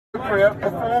appropriate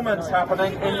performance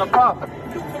happening in the pub.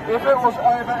 If it was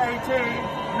over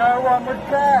 18, no one would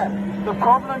care. The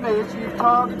problem is you've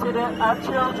targeted it at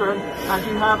children and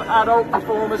you have adult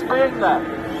performers being there.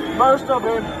 Most of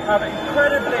them have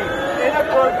incredibly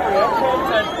inappropriate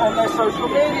content on their social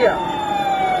media.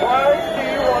 Why do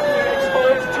you want to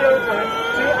expose children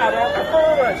to adult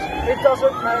performers? It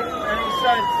doesn't make any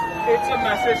sense. It's a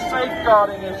massive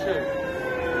safeguarding issue.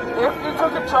 If you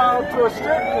took a child to a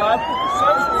strip club,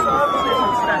 social services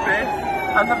would step in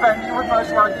and the venue would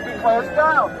most likely be closed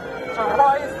down. So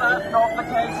why is that not the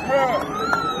case here?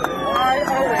 Why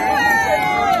are we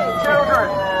endangering children?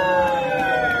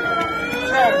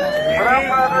 So, without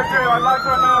further ado, I'd like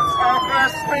to announce our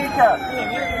first speaker,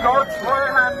 God's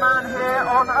right-hand man here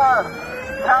on earth,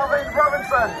 Calvin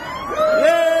Robinson.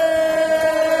 Yay!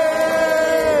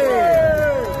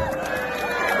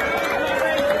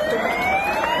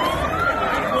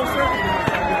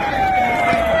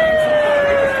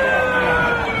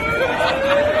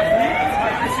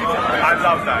 I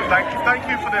love that. Thank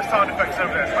you for the sound effects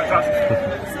over there. It's fantastic.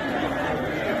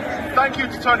 Thank you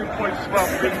to Turning Point as well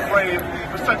for being brave,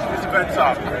 for setting this event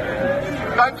up.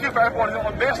 Thank you for everyone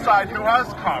on their side who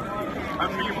has come and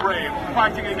been brave,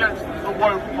 fighting against the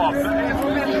woke mob. There is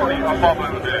literally a mob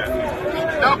over there.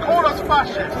 They'll call us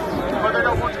fascists, but they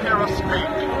don't want to hear us speak.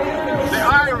 The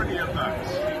irony of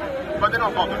that. But they're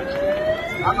not bothered.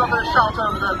 I'm not going to shout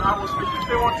over them. I will speak. If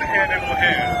they want to hear, they will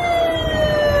hear.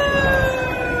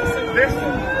 This,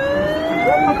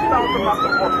 what comes down to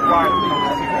matter what's right?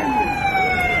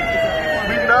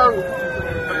 We know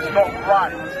that it's not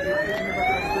right to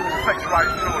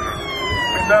sexualize children.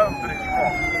 We know that it's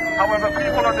wrong. However,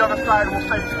 people on the other side will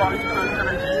say it's about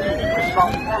inclusivity, it's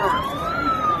about tolerance,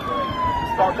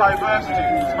 it's about diversity,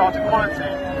 it's about equality.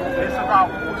 It's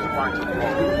about what's right and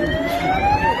wrong.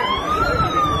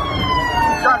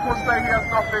 Jack will say he has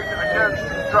nothing against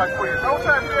drag queens. I will say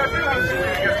I do have something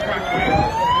against drag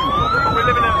queens. But we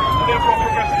live in a liberal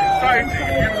progressive society.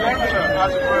 If you want to,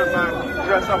 as a grown man,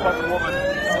 dress up as a woman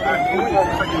and perform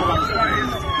sexual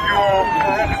activities, you're